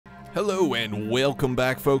Hello and welcome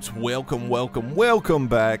back, folks. Welcome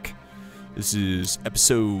back. This is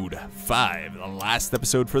episode 5, the last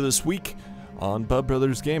episode for this week on Bub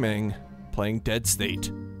Brothers Gaming, playing Dead State.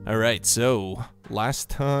 Alright, so last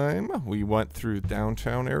time we went through the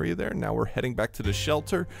downtown area there. Now we're heading back to the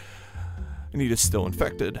shelter. Anita's still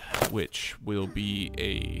infected, which will be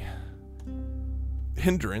a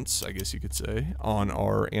hindrance, I guess you could say, on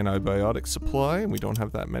our antibiotic supply, and we don't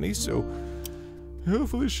have that many, so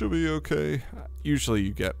hopefully she'll be okay. Usually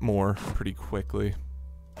you get more pretty quickly.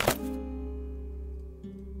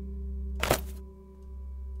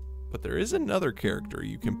 But there is another character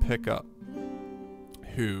you can pick up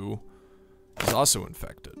who is also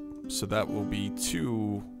infected. So that will be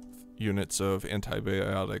 2 units of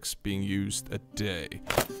antibiotics being used a day,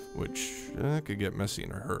 which could get messy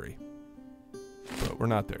in a hurry. But we're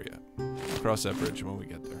not there yet. We'll cross that bridge when we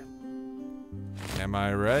get there. Am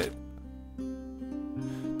I right?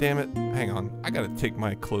 Damn it. Hang on. I gotta take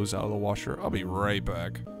my clothes out of the washer. I'll be right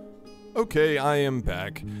back. Okay, I am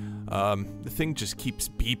back. The thing just keeps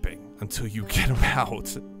beeping until you get them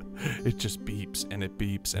out. It just beeps and it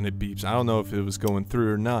beeps and it beeps. I don't know if it was going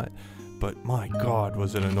through or not, but my god,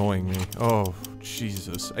 was it annoying me. Oh,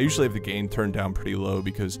 Jesus. I usually have the gain turned down pretty low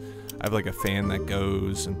because I have like a fan that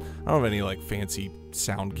goes, and I don't have any like fancy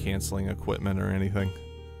sound canceling equipment or anything.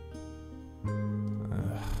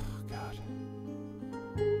 God.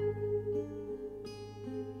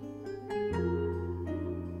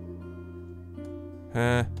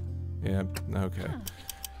 Yeah, okay.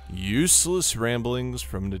 Useless ramblings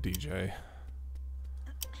from the DJ.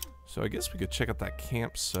 So I guess we could check out that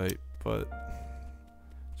campsite, but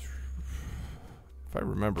if I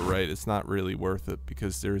remember right, it's not really worth it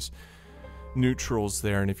because there's neutrals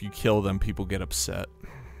there, and if you kill them, people get upset.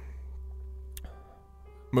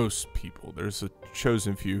 Most people. There's a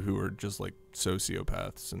chosen few who are just like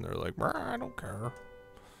sociopaths, and they're like, I don't care.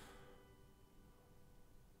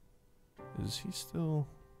 Is he still...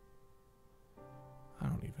 I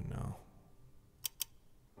don't even know.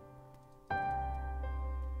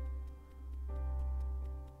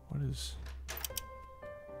 What is...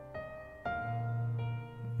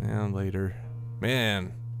 And later.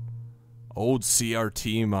 Man. Old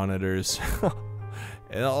CRT monitors.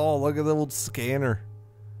 Oh, look at the old scanner.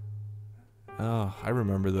 Oh, I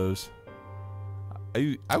remember those.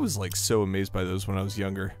 I was like so amazed by those when I was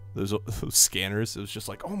younger. Those scanners. It was just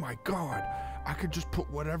like, oh my god, I could just put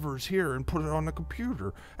whatever's here and put it on the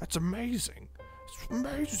computer. That's amazing. It's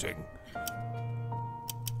amazing.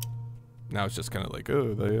 Now it's just kind of like,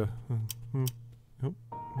 oh, they, yep,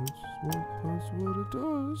 that's what it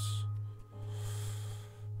does.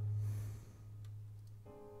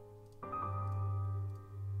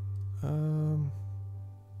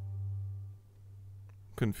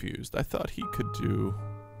 Confused. I thought he could do...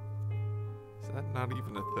 Is that not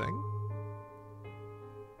even a thing?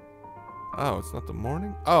 Oh, it's not the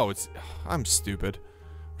morning? Oh, it's... I'm stupid.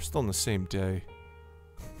 We're still in the same day.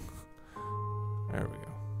 There we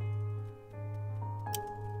go.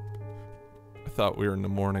 I thought we were in the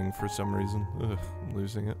morning for some reason. Ugh, I'm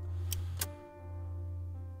losing it.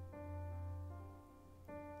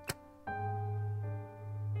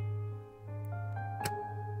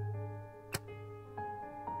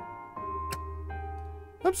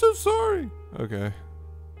 I'm so sorry. Okay.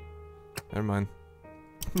 Never mind.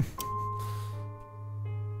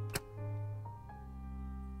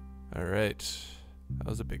 Alright. That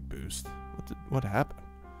was a big boost. What happened?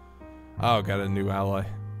 Oh, got a new ally.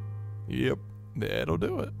 Yep. That'll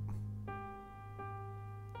do it.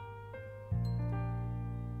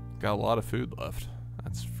 Got a lot of food left.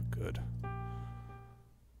 That's good.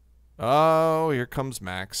 Oh, here comes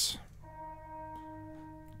Max.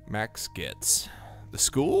 Max gets... The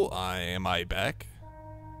school? Am I back?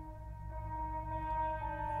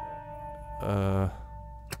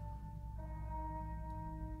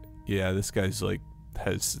 Yeah, this guy's like,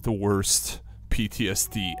 has the worst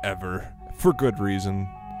PTSD ever. For good reason.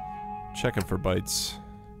 Checking for bites.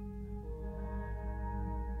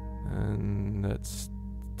 And let's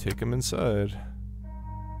take him inside.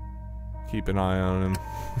 Keep an eye on him.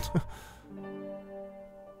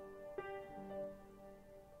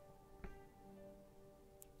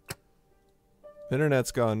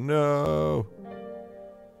 Internet's gone. No.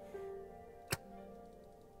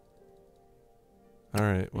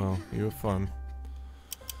 Alright, well, you have fun.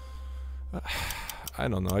 I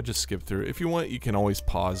don't know, I just skipped through it. If you want, you can always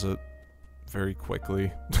pause it very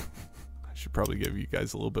quickly. I should probably give you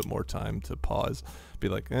guys a little bit more time to pause. Be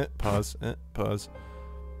like, pause, pause.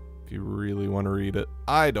 If you really want to read it.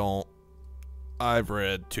 I don't. I've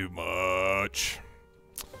read too much.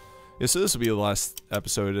 Yeah, so this will be the last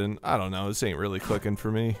episode, and I don't know, this ain't really clicking for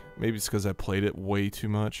me. Maybe it's because I played it way too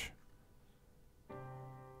much.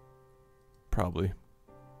 Probably.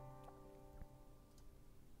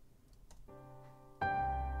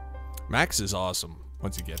 Max is awesome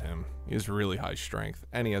once you get him. He has really high strength,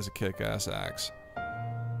 and he has a kick-ass axe.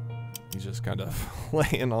 He's just kind of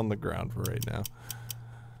laying on the ground for right now.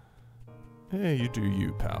 Hey, you do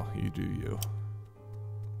you, pal. You do you.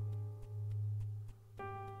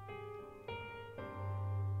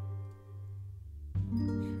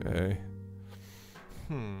 Okay.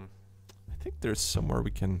 I think there's somewhere we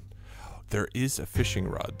can... There is a fishing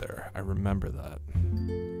rod there. I remember that.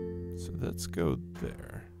 So let's go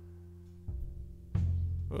there.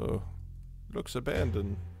 Oh. Looks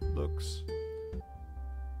abandoned. Looks...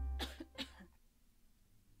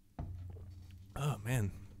 Oh,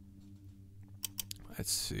 man.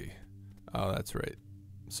 Let's see. Oh, that's right.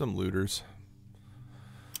 Some looters.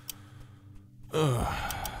 Ugh.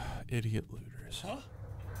 Idiot looters. Huh?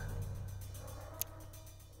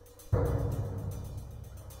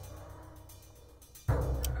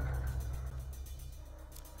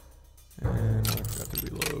 And I forgot to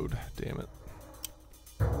reload. Damn it.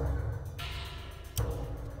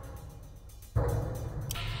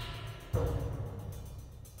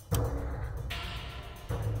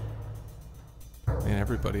 Man,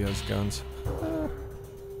 everybody has guns.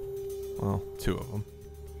 Well, 2 of them.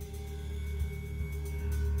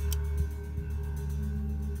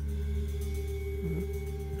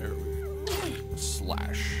 There we go.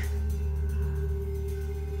 Slash.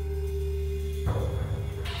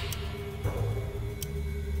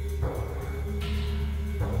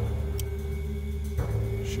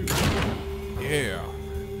 Shoot. Yeah.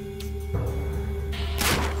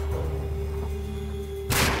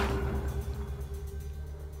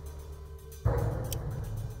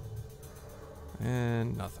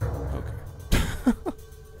 And nothing. Okay.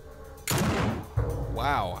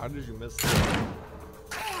 Wow, how did you miss that?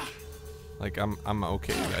 Like, I'm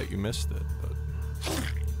okay that you missed it, but...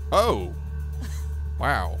 Oh!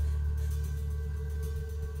 Wow.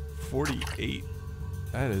 48.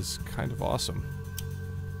 That is kind of awesome.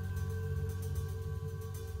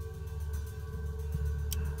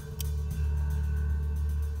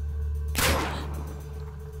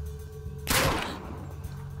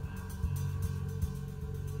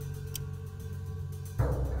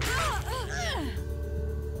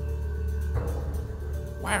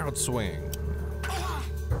 Wild swing.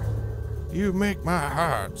 You make my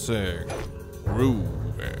heart sing.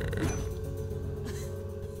 Groovy.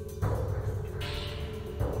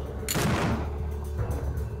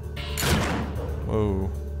 Whoa.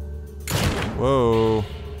 Whoa.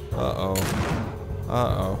 Uh-oh.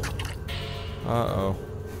 Uh-oh. Uh-oh.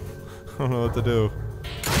 I don't know what to do.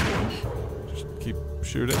 Just keep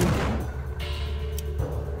shooting.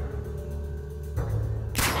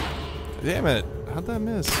 Damn it. How'd that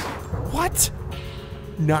miss? What?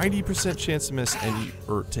 90% chance to miss and you,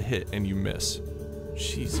 or to hit and you miss.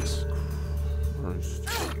 Jesus Christ.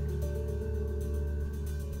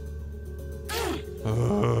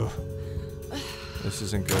 Ugh. This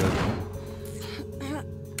isn't good.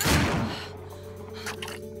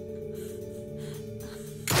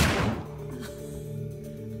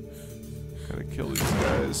 Gotta kill these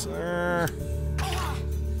guys.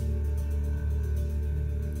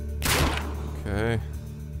 Okay.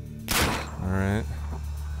 Alright.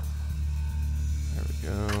 There we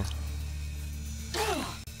go.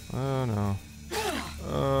 Oh no.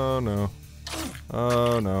 Oh no.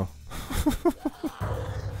 Oh no.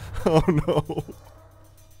 Oh no.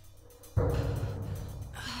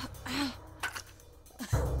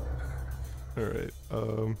 Alright,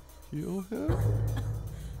 heal him?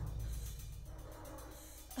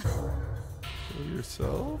 Heal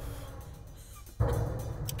yourself?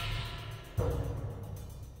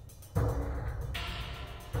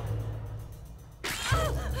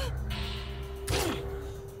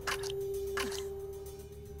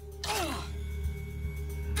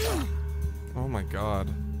 Oh my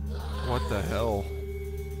god. What the hell?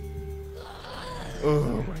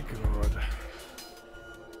 Oh my god.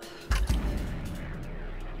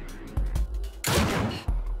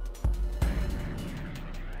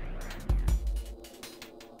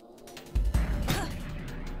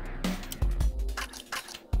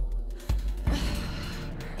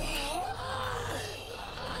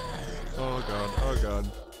 Oh god, oh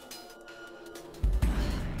god.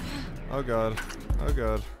 Oh god, oh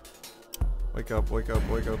god. Wake up, wake up,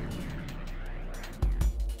 wake up.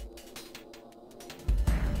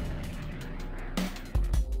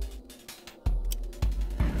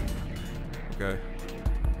 Okay.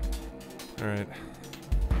 Alright.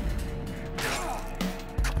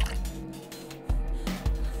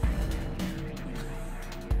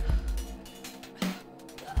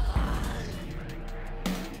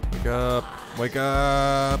 Wake up. Wake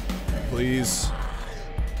up. Please.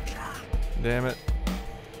 Damn it.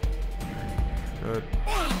 Good.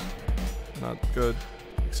 Not good.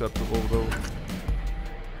 Acceptable though.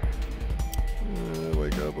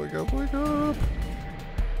 Wake up, wake up, wake up.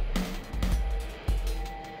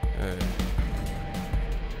 Hey.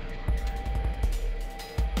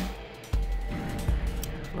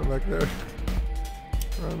 Run back there.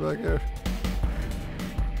 Run back there.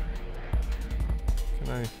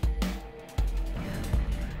 Can I?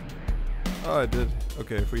 Oh, I did.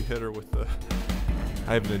 Okay, if we hit her with the...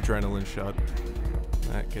 I have an adrenaline shot.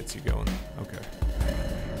 That gets you going. Okay.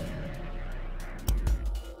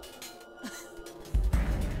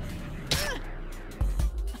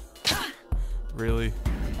 Really?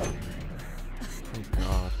 Oh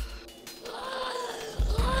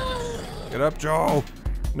god. Get up, Joel!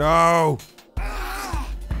 No!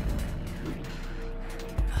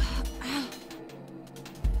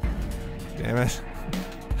 Damn it.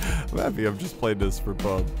 I'm happy I've just played this for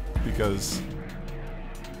Bub, because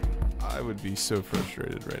I would be so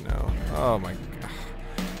frustrated right now. Oh my god.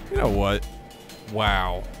 You know what?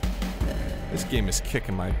 Wow. This game is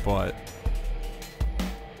kicking my butt.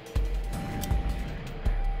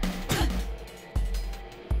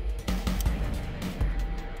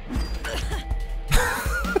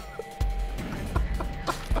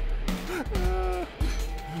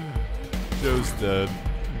 Joe's dead.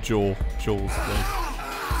 Joel's dead.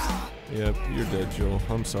 Yep, you're dead, Joel.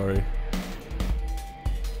 I'm sorry.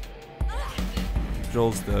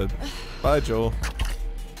 Joel's dead. Bye, Joel.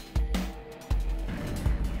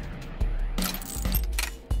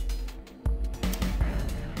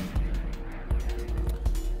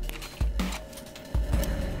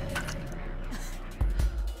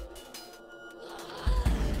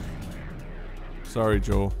 Sorry,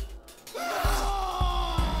 Joel.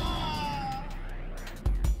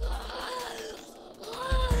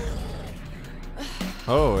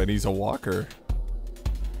 Oh, and he's a walker.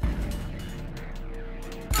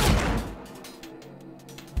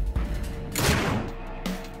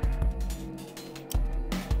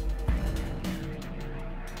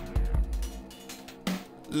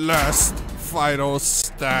 Last final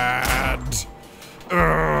stand.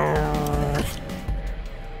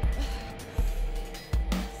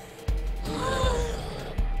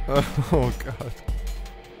 Oh god.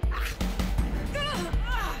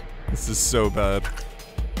 This is so bad.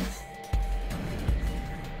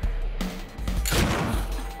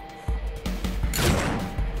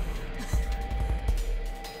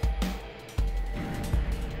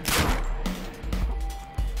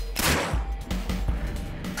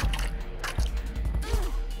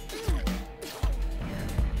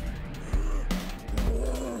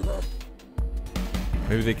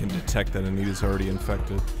 Maybe they can detect that Anita's already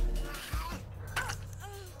infected.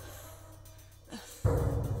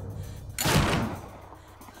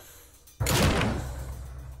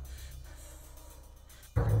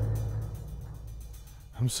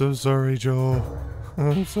 I'm so sorry, Joel.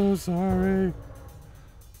 I'm so sorry.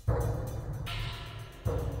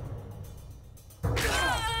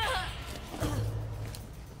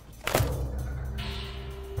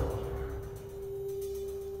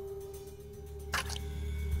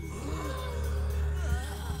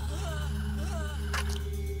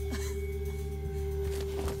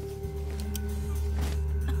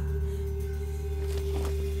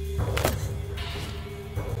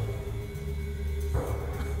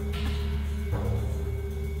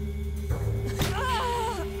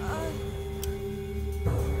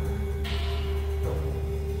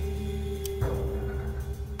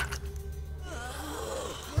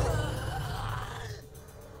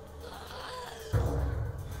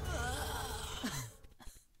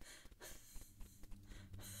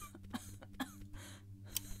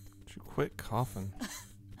 Quit coughing.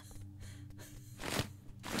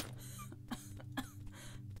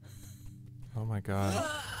 Oh my god.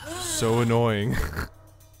 So annoying.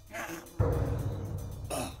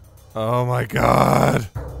 Oh my god.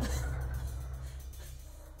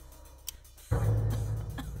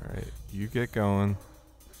 Alright, you get going.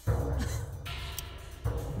 And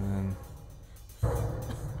then...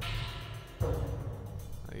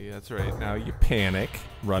 Yeah, that's right. Now you panic.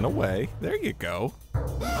 Run away. There you go.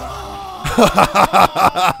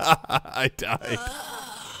 I died.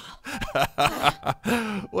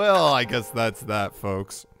 Well, I guess that's that,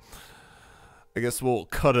 folks. I guess we'll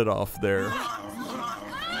cut it off there.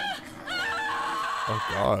 Oh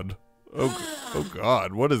god. Oh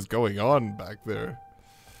god, what is going on back there?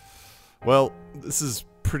 Well, this is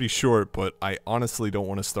pretty short, but I honestly don't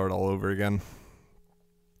want to start all over again.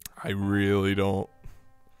 I really don't.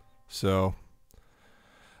 So,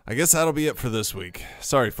 I guess that'll be it for this week.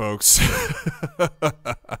 Sorry, folks.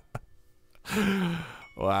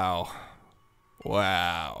 Wow.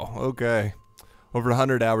 Okay. Over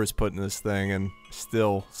 100 hours put in this thing and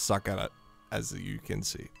still suck at it, as you can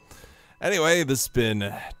see. Anyway, this has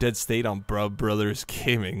been Dead State on Bub Brothers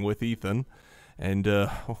Gaming with Ethan. And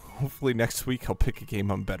hopefully next week I'll pick a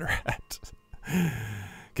game I'm better at.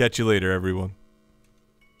 Catch you later, everyone.